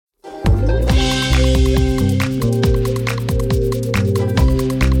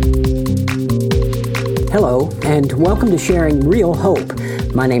and welcome to Sharing Real Hope.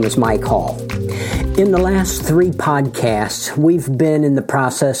 My name is Mike Hall. In the last 3 podcasts, we've been in the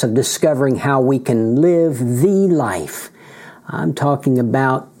process of discovering how we can live the life. I'm talking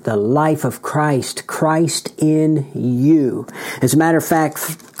about the life of Christ, Christ in you. As a matter of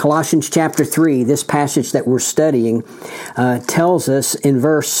fact, Colossians chapter 3, this passage that we're studying, tells us in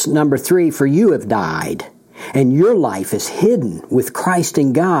verse number 3, "For you have died, and your life is hidden with Christ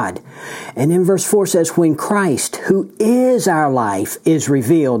in God." And in verse 4 says, "When Christ, who is our life, is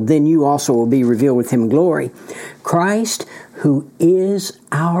revealed, then you also will be revealed with Him in glory." Christ, who is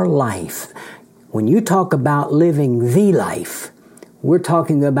our life. When you talk about living the life, we're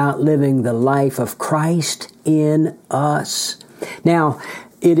talking about living the life of Christ in us. Now,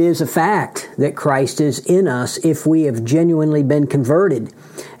 it is a fact that Christ is in us if we have genuinely been converted.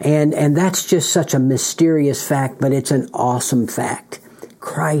 And that's just such a mysterious fact, but it's an awesome fact.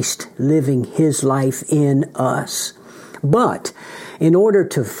 Christ living His life in us. But in order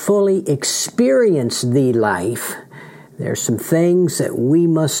to fully experience the life, there's some things that we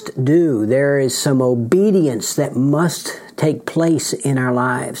must do. There is some obedience that must take place in our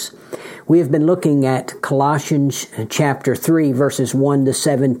lives. We have been looking at Colossians chapter 3, verses 1 to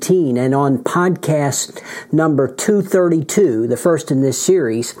 17. And on podcast number 232, the first in this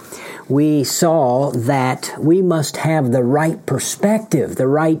series, we saw that we must have the right perspective, the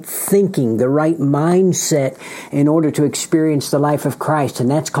right thinking, the right mindset in order to experience the life of Christ. And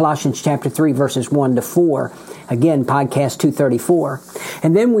that's Colossians chapter 3, verses 1 to 4. Again, podcast 234.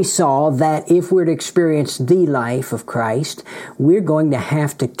 And then we saw that if we're to experience the life of Christ, we're going to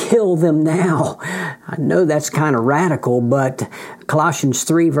have to kill them now. I know that's kind of radical, but Colossians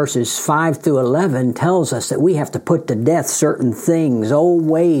 3 verses 5 through 11 tells us that we have to put to death certain things, old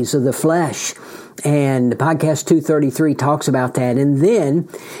ways of the flesh. And podcast 233 talks about that. And then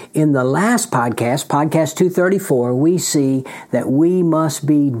in the last podcast, podcast 234, we see that we must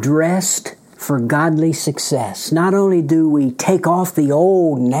be dressed for godly success. Not only do we take off the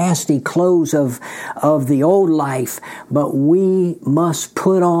old nasty clothes of the old life, but we must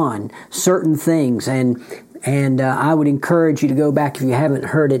put on certain things. And I would encourage you to go back if you haven't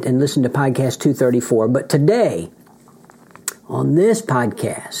heard it and listen to podcast 234. But today, on this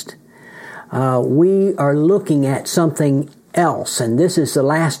podcast, we are looking at something else. And this is the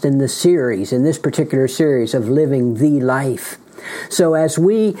last in the series, in this particular series of Living the Life. So as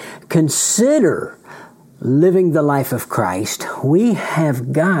we consider living the life of Christ, we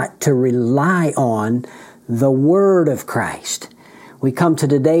have got to rely on the Word of Christ. We come to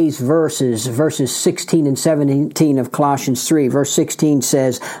today's verses 16 and 17 of Colossians 3. Verse 16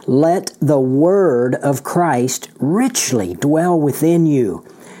 says, "Let the Word of Christ richly dwell within you,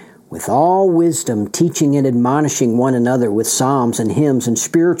 with all wisdom, teaching and admonishing one another with psalms and hymns and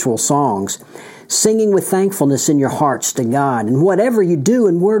spiritual songs, singing with thankfulness in your hearts to God. And whatever you do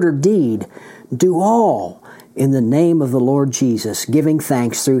in word or deed, do all in the name of the Lord Jesus, giving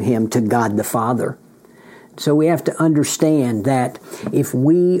thanks through Him to God the Father." So we have to understand that if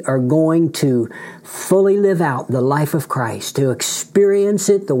we are going to fully live out the life of Christ, to experience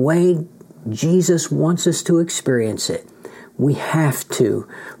it the way Jesus wants us to experience it, we have to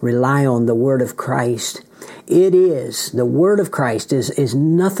rely on the Word of Christ. The Word of Christ is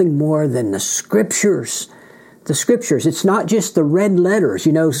nothing more than the Scriptures. The Scriptures. It's not just the red letters.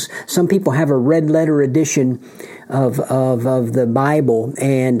 You know, some people have a red letter edition of the Bible,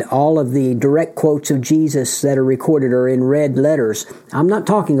 and all of the direct quotes of Jesus that are recorded are in red letters. I'm not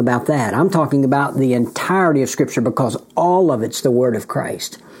talking about that. I'm talking about the entirety of Scripture, because all of it's the Word of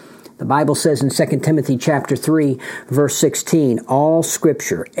Christ. The Bible says in 2 Timothy chapter 3, verse 16, all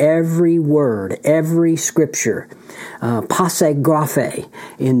Scripture, every word, every Scripture, passegraphe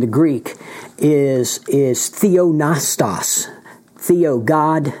in the Greek, is theonastos. Theo,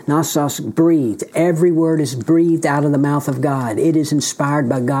 God, nastos, breathed. Every word is breathed out of the mouth of God. It is inspired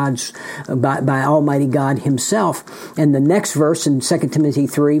by by Almighty God Himself. And the next verse in 2 Timothy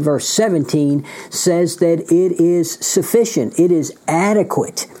 3, verse 17, says that it is sufficient. It is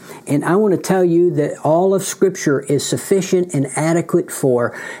adequate. And I want to tell you that all of Scripture is sufficient and adequate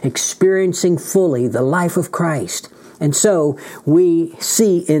for experiencing fully the life of Christ. And so we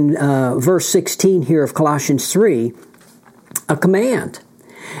see in verse 16 here of Colossians 3, a command.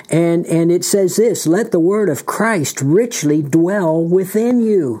 And it says this, "Let the word of Christ richly dwell within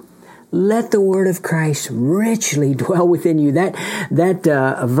you." Let the word of Christ richly dwell within you.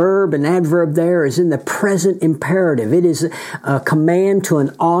 That verb and adverb there is in the present imperative. It is a command to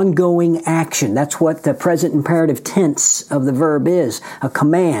an ongoing action. That's what the present imperative tense of the verb is. A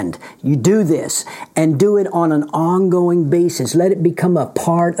command. You do this and do it on an ongoing basis. Let it become a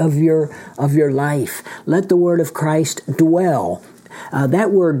part of your life. Let the word of Christ dwell.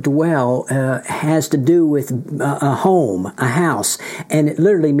 That word dwell has to do with a home, a house, and it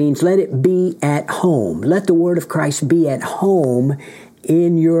literally means let it be at home. Let the word of Christ be at home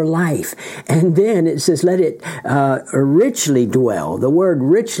in your life. And then it says let it richly dwell. The word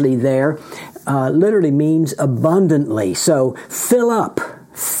richly there literally means abundantly. So fill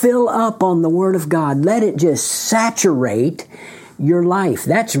up on the word of God. Let it just saturate your life.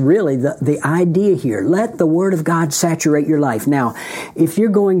 That's really the idea here. Let the Word of God saturate your life. Now, if you're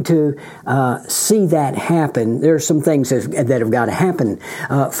going to see that happen, there are some things that have got to happen.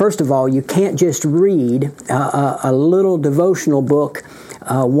 First of all, you can't just read a little devotional book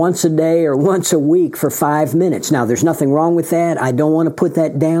once a day or once a week for 5 minutes. Now, there's nothing wrong with that. I don't want to put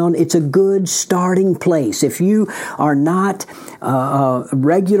that down. It's a good starting place. If you are not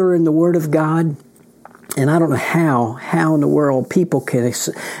regular in the Word of God, and I don't know how in the world people can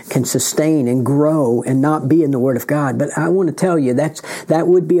sustain and grow and not be in the Word of God. But I want to tell you that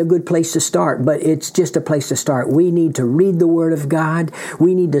would be a good place to start. But it's just a place to start. We need to read the Word of God.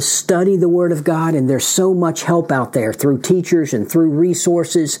 We need to study the Word of God. And there's so much help out there through teachers and through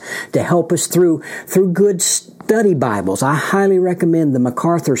resources to help us through good study Bibles. I highly recommend the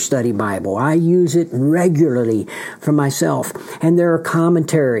MacArthur Study Bible. I use it regularly for myself. And there are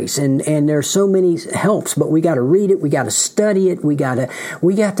commentaries and there are so many helps, but we got to read it. We got to study it. We got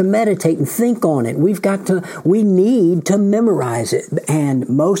to meditate and think on it. We need to memorize it. And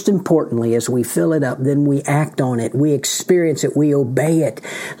most importantly, as we fill it up, then we act on it. We experience it. We obey it.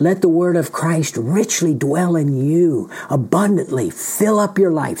 Let the word of Christ richly dwell in you abundantly. Fill up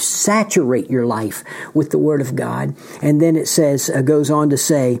your life. Saturate your life with the word of God. And then it says, goes on to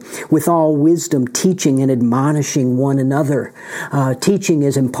say, with all wisdom, teaching and admonishing one another. Teaching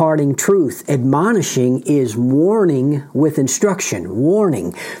is imparting truth. Admonishing is warning with instruction.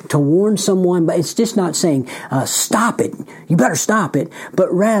 Warning. To warn someone, but it's just not saying, stop it. You better stop it.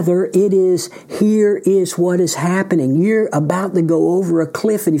 But rather, it is, here is what is happening. You're about to go over a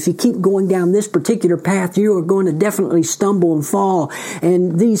cliff, and if you keep going down this particular path, you are going to definitely stumble and fall.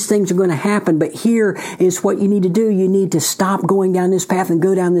 And these things are going to happen. But here is what you need to do. You need to stop going down this path and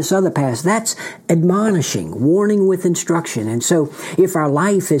go down this other path. That's admonishing, warning with instruction. And so if our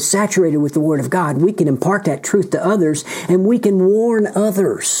life is saturated with the Word of God, we can impart that truth to others, and we can warn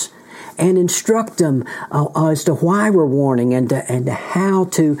others and instruct them as to why we're warning and to how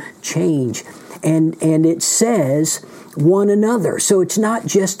to change. And it says one another. So it's not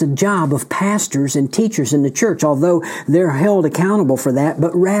just a job of pastors and teachers in the church, although they're held accountable for that,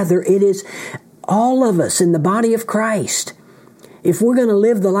 but rather it is all of us in the body of Christ. If we're going to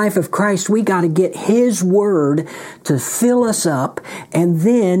live the life of Christ, we got to get His Word to fill us up, and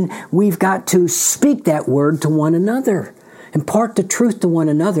then we've got to speak that Word to one another. Impart the truth to one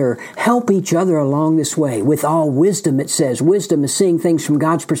another. Help each other along this way. With all wisdom, it says. Wisdom is seeing things from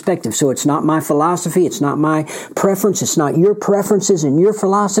God's perspective. So it's not my philosophy. It's not my preference. It's not your preferences and your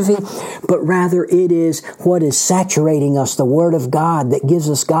philosophy. But rather it is what is saturating us, the Word of God, that gives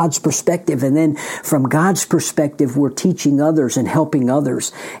us God's perspective. And then from God's perspective, we're teaching others and helping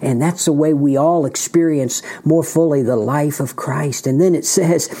others. And that's the way we all experience more fully the life of Christ. And then it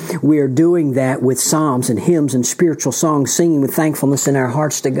says we are doing that with psalms and hymns and spiritual songs, singing with thankfulness in our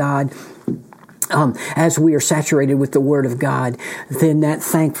hearts to God. As we are saturated with the Word of God, then that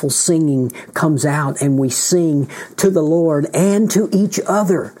thankful singing comes out, and we sing to the Lord and to each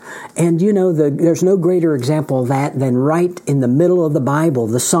other. And you know, there's no greater example of that than right in the middle of the Bible,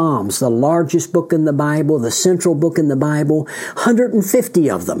 the Psalms, the largest book in the Bible, the central book in the Bible, 150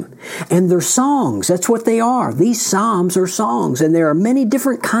 of them. And they're songs. That's what they are. These Psalms are songs, and there are many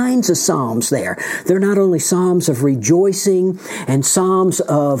different kinds of Psalms there. They're not only Psalms of rejoicing and Psalms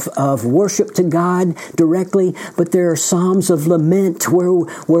of worship to God directly, but there are Psalms of lament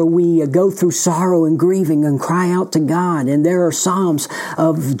where we go through sorrow and grieving and cry out to God. And there are Psalms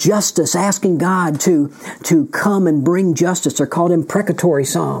of justice, asking God to come and bring justice. They're called imprecatory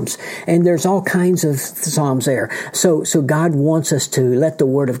Psalms. And there's all kinds of Psalms there. So God wants us to let the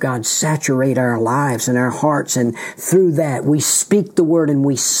Word of God saturate our lives and our hearts. And through that, we speak the Word and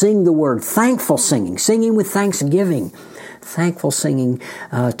we sing the Word. Thankful singing with thanksgiving. Thankful singing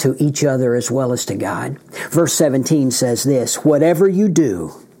to each other as well as to God. Verse 17 says this, whatever you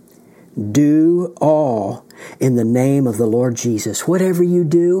do, do all in the name of the Lord Jesus. Whatever you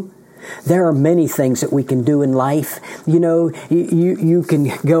do, There are many things that we can do in life. You know, you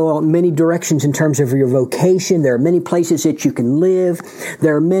can go on many directions in terms of your vocation. There are many places that you can live.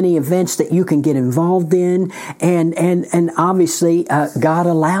 There are many events that you can get involved in. And obviously, God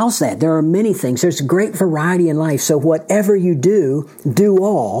allows that. There are many things. There's great variety in life. So whatever you do, do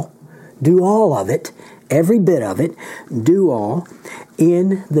all of it, every bit of it, do all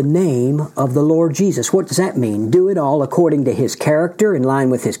in the name of the Lord Jesus. What does that mean? Do it all according to His character, in line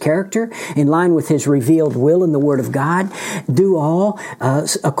with His character, in line with His revealed will in the Word of God. Do all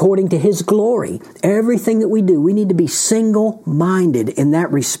according to His glory. Everything that we do, we need to be single-minded in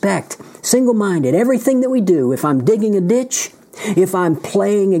that respect. Single-minded. Everything that we do, if I'm digging a ditch, if I'm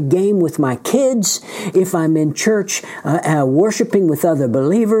playing a game with my kids, if I'm in church worshiping with other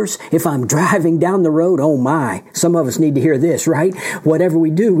believers, if I'm driving down the road, oh my, some of us need to hear this, right? Whatever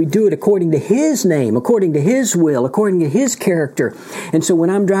we do it according to His name, according to His will, according to His character. And so when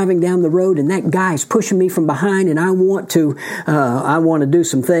I'm driving down the road and that guy's pushing me from behind and I want to do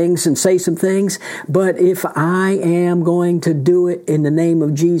some things and say some things, but if I am going to do it in the name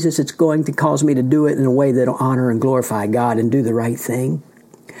of Jesus, it's going to cause me to do it in a way that will honor and glorify God and do the right thing.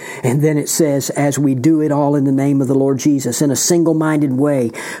 And then it says, as we do it all in the name of the Lord Jesus, in a single-minded way,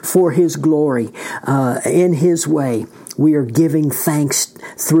 for His glory, in His way, we are giving thanks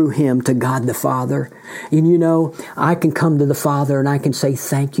through Him to God the Father. And you know, I can come to the Father and I can say,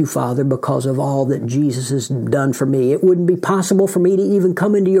 thank you, Father, because of all that Jesus has done for me. It wouldn't be possible for me to even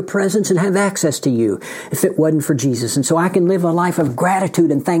come into your presence and have access to you if it wasn't for Jesus. And so I can live a life of gratitude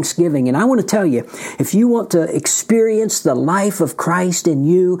and thanksgiving. And I want to tell you, if you want to experience the life of Christ in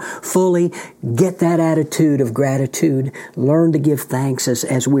you fully, get that attitude of gratitude. Learn to give thanks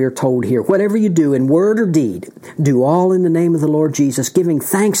as we are told here. Whatever you do in word or deed, do all in the name of the Lord Jesus, giving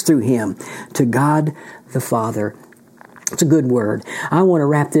thanks through Him to God the Father. It's a good word. I want to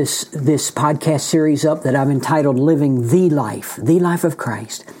wrap this podcast series up that I've entitled Living the Life of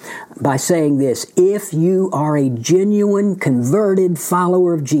Christ, by saying this: if you are a genuine, converted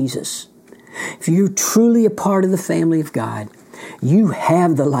follower of Jesus, if you're truly a part of the family of God, you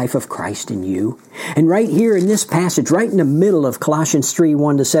have the life of Christ in you. And right here in this passage, right in the middle of Colossians 3,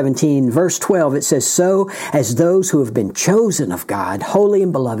 1-17, verse 12, it says, so as those who have been chosen of God, holy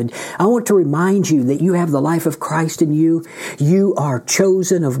and beloved, I want to remind you that you have the life of Christ in you. You are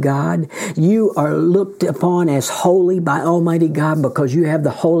chosen of God. You are looked upon as holy by Almighty God because you have the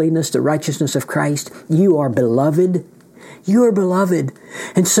holiness, the righteousness of Christ. You are beloved. You are beloved.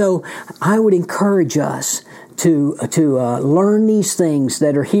 And so I would encourage us to learn these things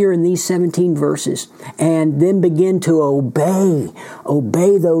that are here in these 17 verses and then begin to obey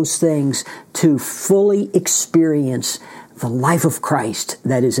those things to fully experience the life of Christ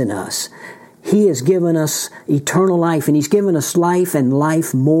that is in us. He has given us eternal life, and He's given us life and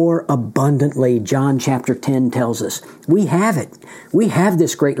life more abundantly. John chapter 10 tells us. We have it. We have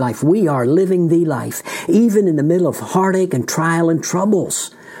this great life. We are living the life. Even in the middle of heartache and trial and troubles,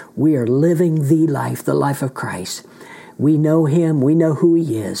 we are living the life of Christ. We know Him. We know who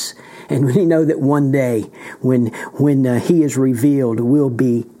He is. And we know that one day when He is revealed, we'll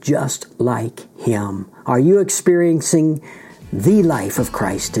be just like Him. Are you experiencing the life of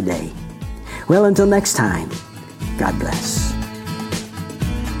Christ today? Well, until next time, God bless.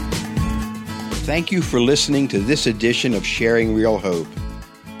 Thank you for listening to this edition of Sharing Real Hope.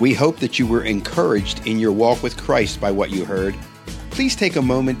 We hope that you were encouraged in your walk with Christ by what you heard. Please take a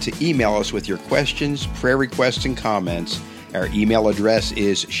moment to email us with your questions, prayer requests, and comments. Our email address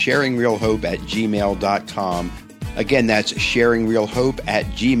is sharingrealhope@gmail.com. Again, that's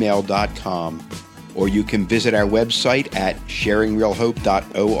sharingrealhope@gmail.com. Or you can visit our website at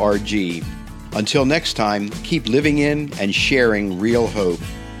sharingrealhope.org. Until next time, keep living in and sharing real hope.